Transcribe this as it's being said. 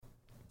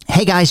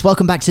Hey guys,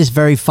 welcome back to this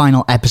very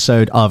final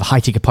episode of High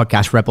Ticket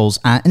Podcast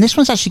Rebels. And this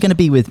one's actually going to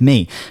be with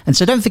me. And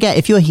so don't forget,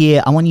 if you're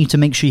here, I want you to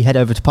make sure you head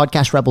over to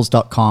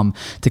podcastrebels.com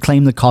to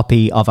claim the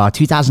copy of our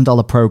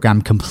 $2,000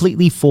 program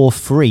completely for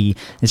free.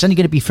 It's only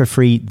going to be for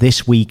free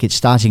this week. It's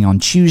starting on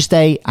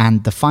Tuesday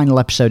and the final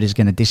episode is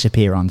going to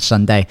disappear on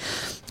Sunday.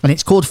 And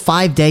it's called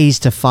 5 Days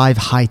to 5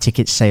 High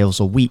Ticket Sales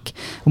a Week.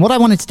 And what I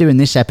wanted to do in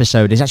this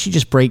episode is actually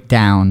just break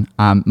down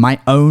my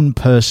own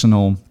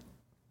personal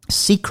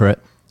secret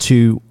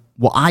to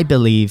what I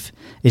believe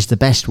is the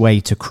best way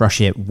to crush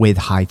it with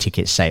high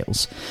ticket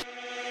sales.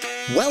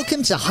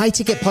 Welcome to High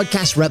Ticket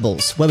Podcast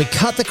Rebels, where we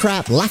cut the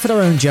crap, laugh at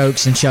our own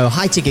jokes, and show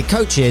high ticket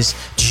coaches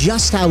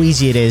just how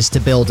easy it is to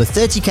build a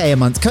 $30K a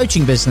month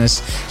coaching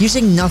business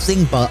using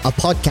nothing but a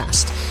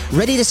podcast.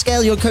 Ready to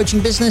scale your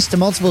coaching business to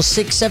multiple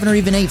 6, 7, or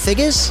even 8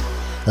 figures?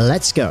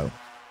 Let's go.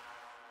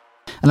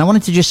 And I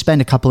wanted to just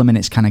spend a couple of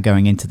minutes kind of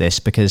going into this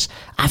because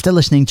after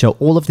listening to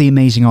all of the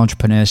amazing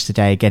entrepreneurs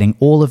today, getting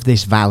all of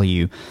this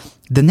value,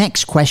 the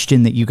next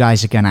question that you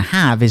guys are going to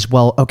have is,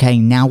 well, okay,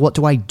 now what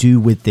do I do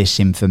with this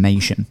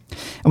information?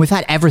 And we've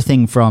had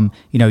everything from,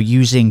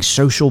 using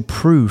social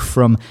proof,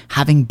 from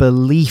having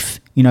belief,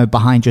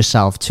 behind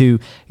yourself to,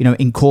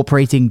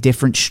 incorporating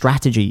different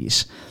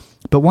strategies.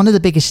 But one of the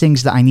biggest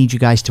things that I need you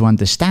guys to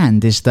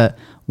understand is that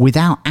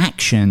without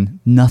action,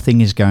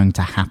 nothing is going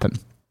to happen.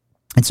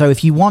 And so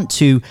if you want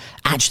to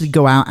actually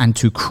go out and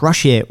to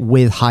crush it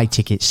with high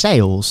ticket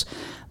sales,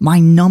 my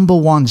number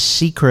one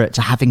secret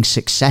to having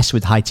success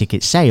with high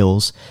ticket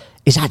sales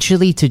is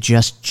actually to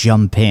just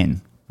jump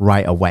in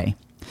right away.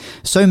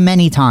 So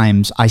many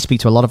times I speak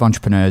to a lot of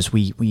entrepreneurs.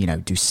 We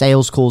do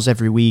sales calls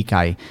every week.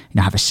 I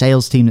have a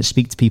sales team that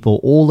speak to people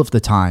all of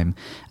the time.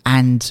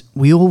 And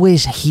we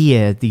always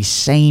hear these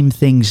same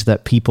things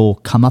that people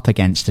come up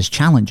against as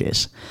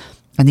challenges.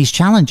 And these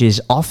challenges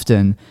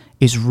often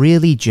is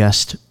really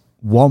just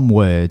one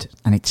word,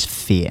 and it's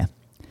fear.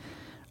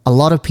 A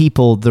lot of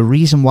people, the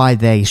reason why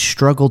they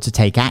struggle to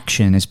take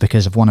action is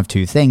because of one of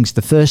two things.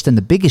 The first and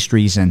the biggest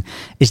reason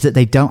is that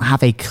they don't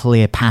have a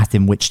clear path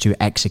in which to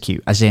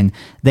execute, as in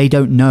they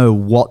don't know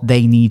what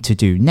they need to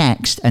do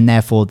next, and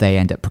therefore they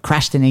end up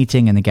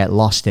procrastinating and they get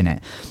lost in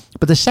it.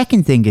 But the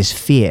second thing is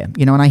fear.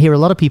 And I hear a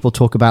lot of people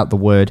talk about the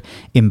word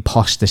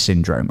imposter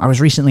syndrome. I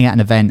was recently at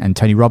an event and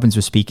Tony Robbins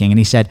was speaking and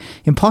he said,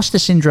 imposter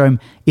syndrome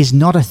is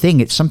not a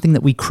thing. It's something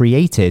that we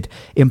created.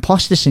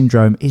 Imposter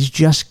syndrome is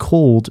just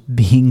called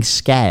being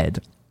scared,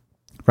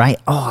 right?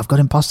 Oh, I've got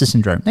imposter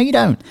syndrome. No, you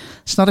don't.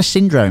 It's not a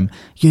syndrome.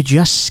 You're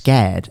just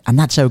scared, and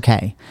that's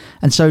okay.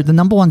 And so the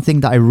number one thing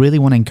that I really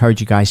want to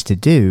encourage you guys to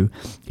do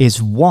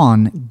is,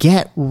 one,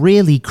 get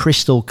really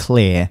crystal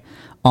clear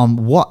on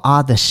what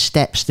are the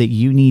steps that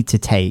you need to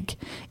take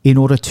in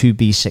order to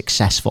be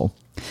successful.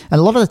 And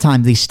a lot of the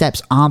time, these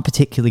steps aren't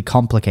particularly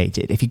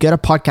complicated. If you go to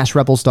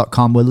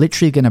podcastrebels.com, we're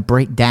literally going to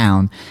break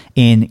down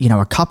in,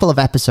 a couple of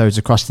episodes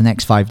across the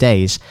next 5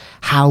 days,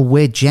 how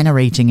we're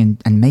generating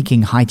and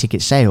making high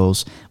ticket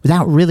sales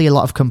without really a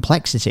lot of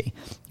complexity.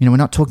 We're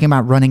not talking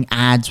about running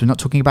ads. We're not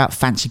talking about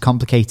fancy,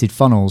 complicated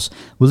funnels.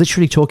 We're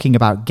literally talking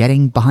about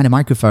getting behind a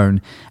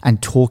microphone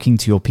and talking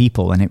to your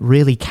people. And it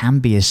really can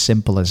be as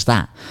simple as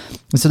that.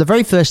 And so the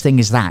very first thing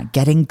is that,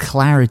 getting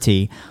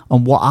clarity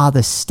on what are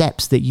the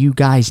steps that you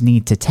guys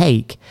need to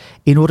take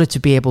in order to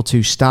be able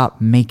to start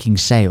making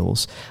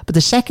sales. But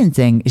the second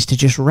thing is to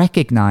just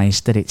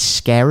recognize that it's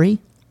scary,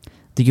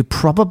 that you're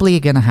probably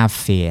going to have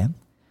fear.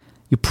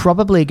 You're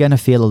probably going to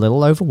feel a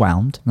little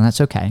overwhelmed, and that's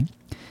okay.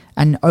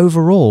 And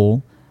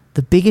overall,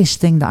 the biggest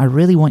thing that I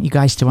really want you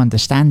guys to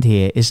understand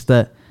here is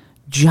that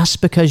just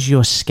because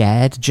you're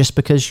scared, just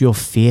because you're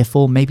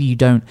fearful, maybe you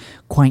don't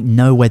quite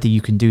know whether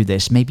you can do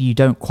this, maybe you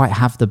don't quite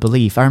have the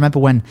belief. I remember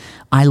when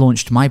I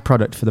launched my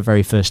product for the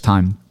very first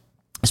time,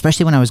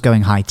 especially when I was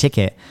going high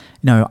ticket,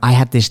 I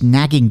had this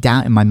nagging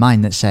doubt in my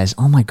mind that says,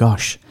 oh my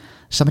gosh,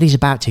 somebody's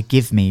about to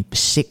give me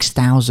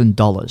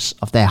 $6,000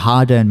 of their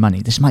hard-earned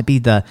money. This might be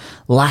the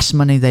last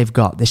money they've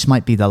got. This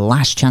might be the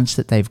last chance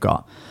that they've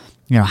got.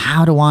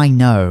 How do I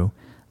know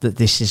that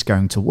this is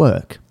going to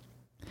work?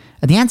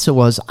 And the answer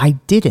was, I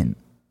didn't,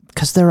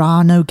 because there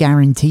are no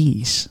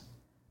guarantees.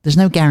 There's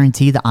no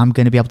guarantee that I'm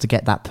going to be able to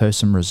get that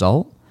person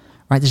result,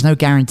 right? There's no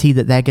guarantee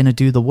that they're going to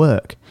do the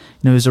work.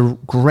 There's a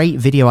great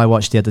video I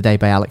watched the other day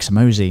by Alex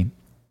Hormozi,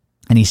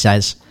 and he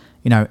says,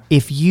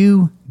 if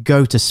you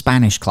go to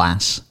Spanish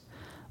class,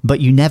 but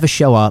you never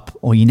show up,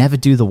 or you never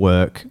do the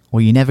work,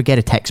 or you never get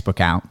a textbook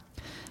out,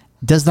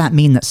 does that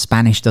mean that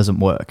Spanish doesn't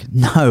work?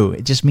 No,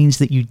 it just means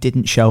that you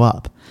didn't show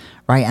up,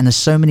 right? And there's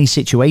so many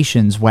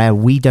situations where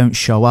we don't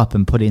show up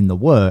and put in the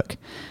work,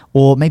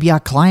 or maybe our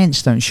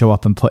clients don't show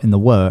up and put in the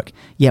work,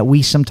 yet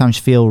we sometimes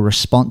feel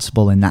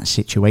responsible in that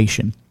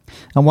situation.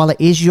 And while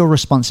it is your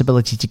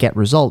responsibility to get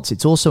results,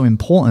 it's also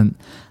important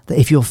that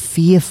if you're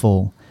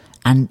fearful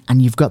and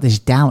you've got this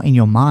doubt in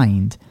your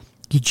mind,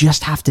 you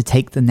just have to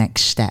take the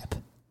next step.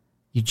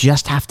 You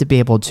just have to be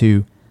able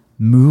to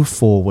move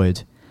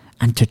forward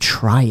and to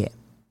try it,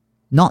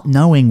 not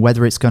knowing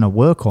whether it's going to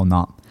work or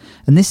not.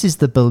 And this is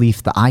the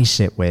belief that I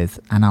sit with,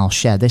 and I'll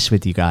share this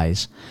with you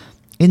guys,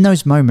 in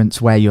those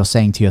moments where you're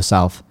saying to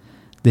yourself,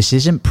 this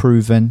isn't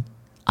proven,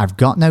 I've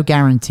got no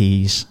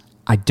guarantees,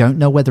 I don't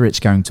know whether it's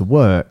going to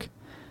work,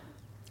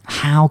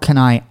 how can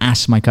I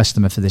ask my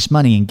customer for this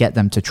money and get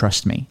them to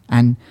trust me?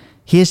 And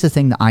here's the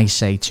thing that I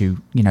say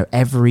to,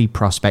 every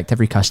prospect,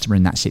 every customer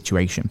in that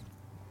situation.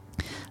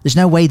 There's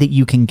no way that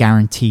you can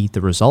guarantee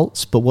the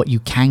results, but what you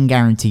can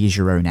guarantee is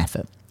your own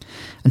effort.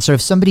 And so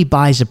if somebody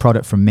buys a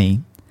product from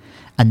me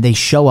and they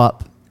show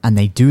up and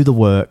they do the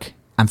work,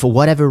 and for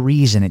whatever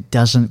reason it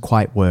doesn't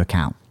quite work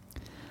out,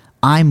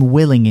 I'm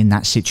willing in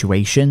that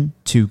situation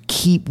to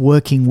keep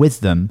working with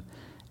them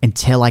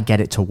until I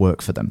get it to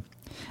work for them.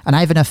 And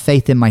I have enough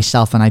faith in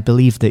myself, and I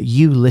believe that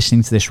you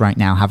listening to this right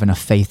now have enough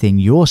faith in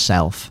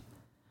yourself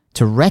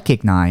to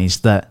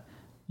recognize that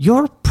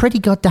you're a pretty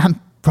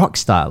goddamn rock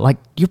star. Like,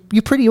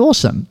 you're pretty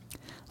awesome.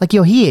 Like,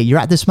 you're here, you're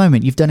at this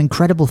moment, you've done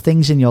incredible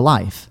things in your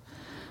life.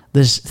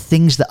 There's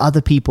things that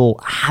other people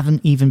haven't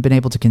even been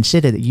able to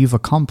consider that you've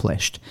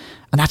accomplished.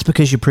 And that's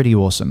because you're pretty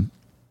awesome.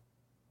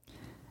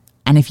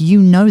 And if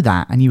you know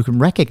that and you can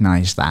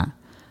recognize that,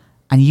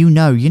 and you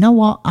know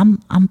what,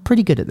 I'm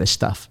pretty good at this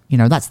stuff.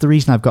 That's the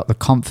reason I've got the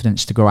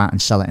confidence to go out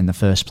and sell it in the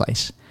first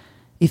place.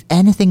 If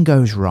anything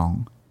goes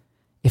wrong,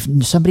 if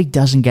somebody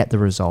doesn't get the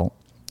result,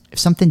 if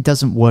something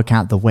doesn't work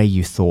out the way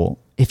you thought,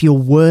 if your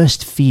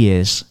worst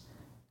fears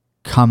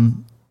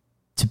come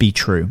to be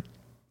true,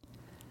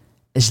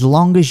 as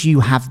long as you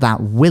have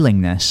that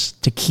willingness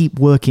to keep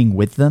working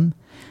with them,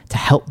 to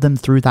help them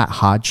through that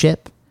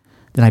hardship,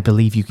 then I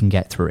believe you can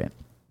get through it.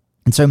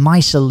 And so my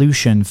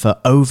solution for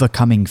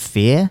overcoming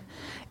fear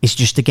is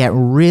just to get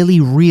really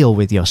real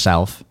with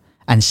yourself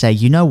and say,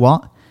 you know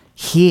what?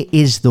 Here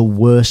is the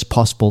worst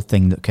possible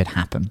thing that could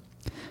happen.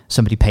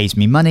 Somebody pays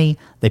me money,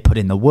 they put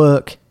in the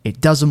work,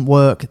 it doesn't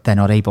work, they're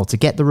not able to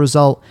get the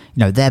result,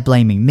 they're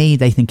blaming me,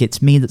 they think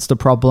it's me that's the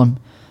problem.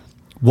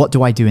 What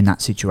do I do in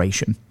that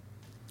situation?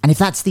 And if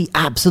that's the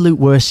absolute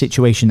worst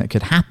situation that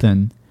could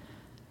happen,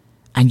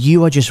 and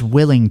you are just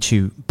willing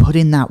to put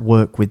in that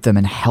work with them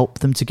and help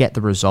them to get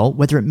the result,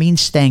 whether it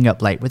means staying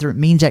up late, whether it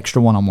means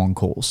extra one-on-one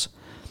calls,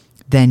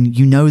 then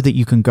you know that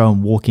you can go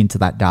and walk into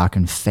that dark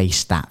and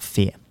face that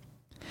fear.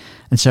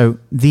 And so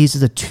these are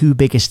the two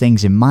biggest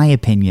things, in my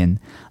opinion,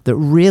 that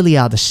really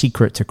are the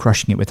secret to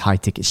crushing it with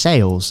high-ticket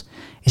sales,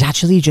 is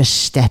actually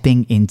just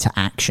stepping into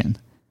action,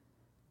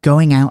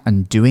 going out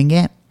and doing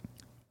it,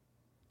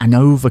 and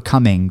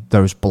overcoming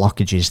those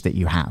blockages that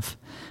you have.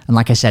 And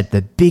like I said,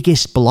 the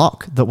biggest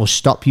block that will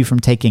stop you from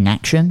taking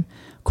action,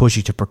 cause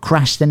you to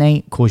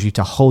procrastinate, cause you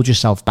to hold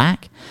yourself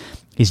back,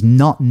 is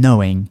not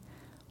knowing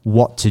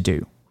what to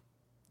do.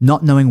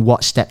 Not knowing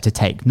what step to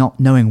take, not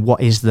knowing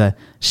what is the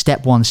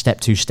step 1, step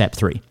 2, step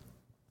 3.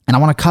 And I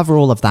want to cover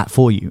all of that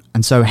for you.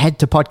 And so head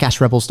to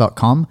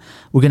podcastrebels.com.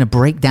 We're going to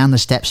break down the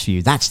steps for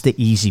you. That's the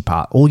easy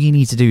part. All you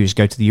need to do is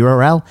go to the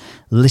URL,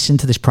 listen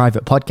to this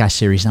private podcast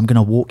series, and I'm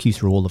going to walk you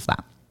through all of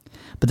that.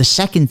 But the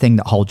second thing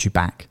that holds you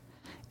back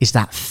is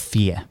that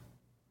fear.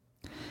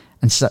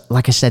 And so,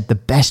 like I said, the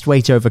best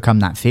way to overcome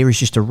that fear is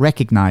just to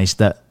recognize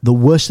that the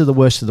worst of the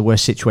worst of the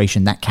worst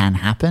situation that can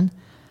happen,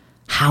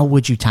 how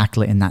would you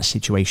tackle it in that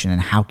situation,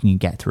 and how can you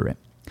get through it?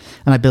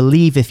 And I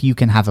believe if you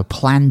can have a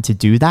plan to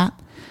do that,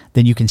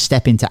 then you can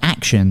step into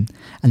action,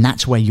 and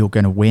that's where you're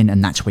going to win,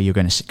 and that's where you're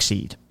going to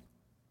succeed.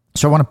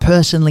 So I want to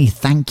personally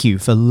thank you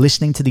for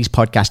listening to these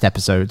podcast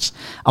episodes.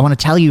 I want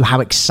to tell you how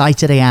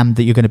excited I am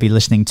that you're going to be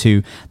listening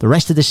to the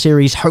rest of this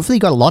series. Hopefully you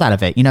got a lot out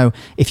of it.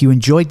 If you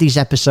enjoyed these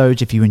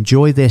episodes, if you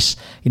enjoy this,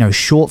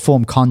 short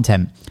form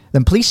content,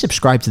 then please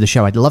subscribe to the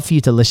show. I'd love for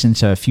you to listen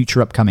to future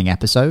upcoming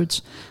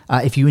episodes.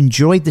 If you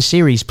enjoyed the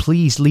series,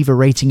 please leave a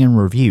rating and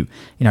review.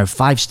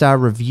 5-star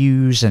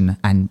reviews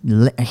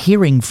and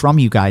hearing from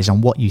you guys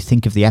on what you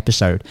think of the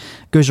episode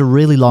goes a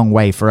really long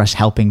way for us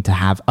helping to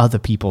have other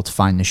people to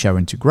find the show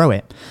and to grow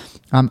it.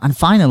 And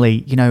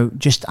finally,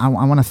 I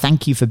want to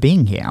thank you for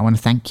being here. I want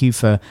to thank you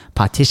for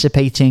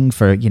participating,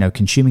 for,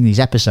 consuming these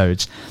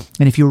episodes.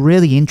 And if you're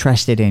really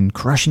interested in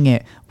crushing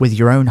it with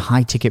your own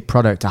high-ticket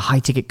product, a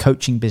high-ticket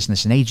coaching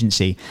business and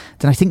agency,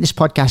 then I think this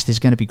podcast is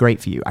going to be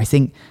great for you. I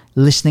think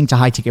listening to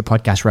High-Ticket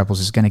Podcast Rebels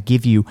is going to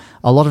give you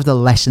a lot of the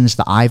lessons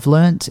that I've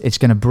learned. It's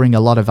going to bring a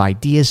lot of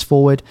ideas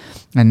forward.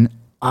 And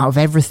out of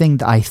everything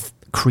that I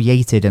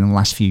created in the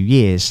last few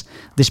years,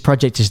 this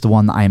project is the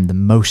one that I am the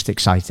most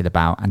excited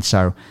about. And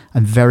so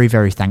I'm very,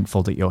 very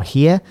thankful that you're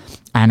here.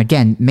 And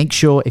again, make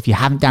sure if you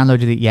haven't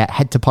downloaded it yet,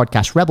 head to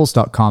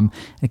podcastrebels.com.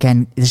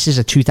 Again, this is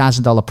a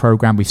 $2,000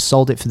 program. We've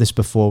sold it for this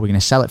before. We're going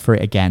to sell it for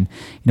it again.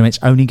 It's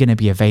only going to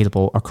be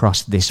available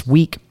across this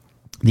week.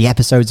 The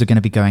episodes are going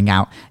to be going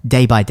out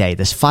day by day.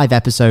 There's 5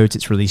 episodes.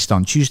 It's released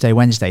on Tuesday,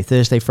 Wednesday,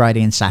 Thursday,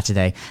 Friday, and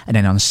Saturday. And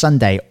then on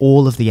Sunday,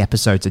 all of the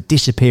episodes are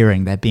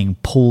disappearing. They're being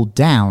pulled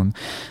down.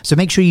 So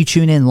make sure you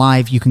tune in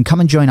live. You can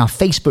come and join our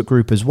Facebook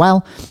group as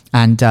well.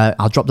 And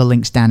I'll drop the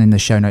links down in the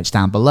show notes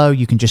down below.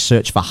 You can just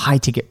search for High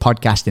Ticket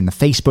Podcast in the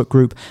Facebook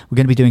group. We're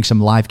going to be doing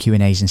some live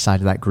Q&As inside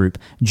of that group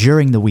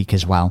during the week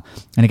as well.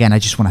 And again, I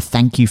just want to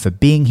thank you for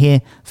being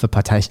here, for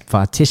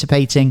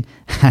participating,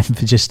 and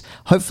for just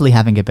hopefully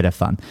having a bit of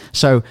fun.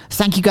 So So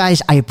thank you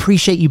guys. I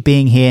appreciate you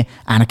being here,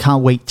 and I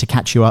can't wait to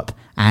catch you up.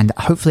 And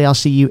hopefully I'll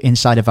see you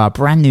inside of our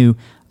brand new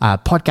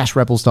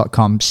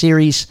podcastrebels.com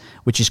series,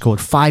 which is called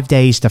 5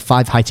 days to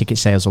 5 high ticket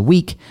sales a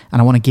week.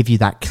 And I want to give you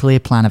that clear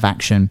plan of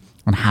action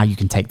on how you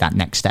can take that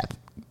next step.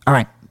 All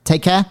right,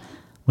 take care.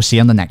 We'll see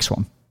you on the next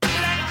one.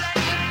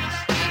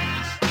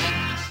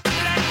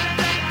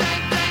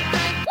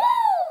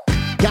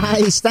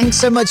 Guys, thanks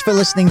so much for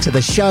listening to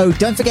the show.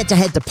 Don't forget to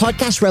head to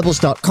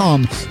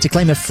podcastrebels.com to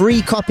claim a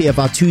free copy of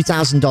our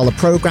 $2,000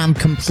 program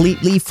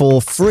completely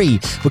for free.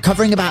 We're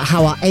covering about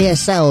how our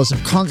ASLs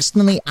have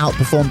constantly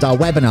outperformed our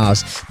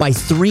webinars by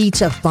 3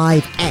 to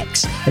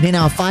 5x. And in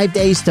our 5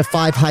 days to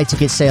 5 high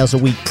ticket sales a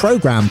week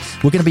program,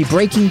 we're going to be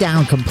breaking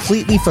down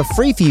completely for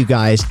free for you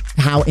guys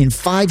how in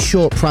 5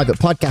 short private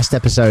podcast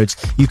episodes,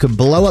 you can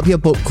blow up your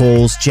book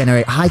calls,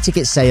 generate high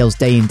ticket sales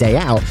day in, day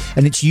out.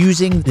 And it's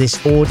using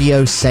this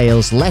audio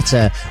sales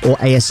letter, or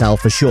ASL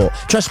for short.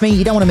 Trust me,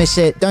 you don't want to miss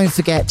it. Don't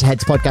forget to head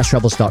to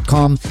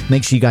podcastrebels.com.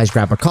 Make sure you guys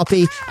grab a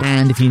copy.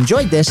 And if you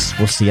enjoyed this,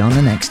 we'll see you on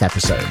the next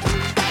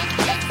episode.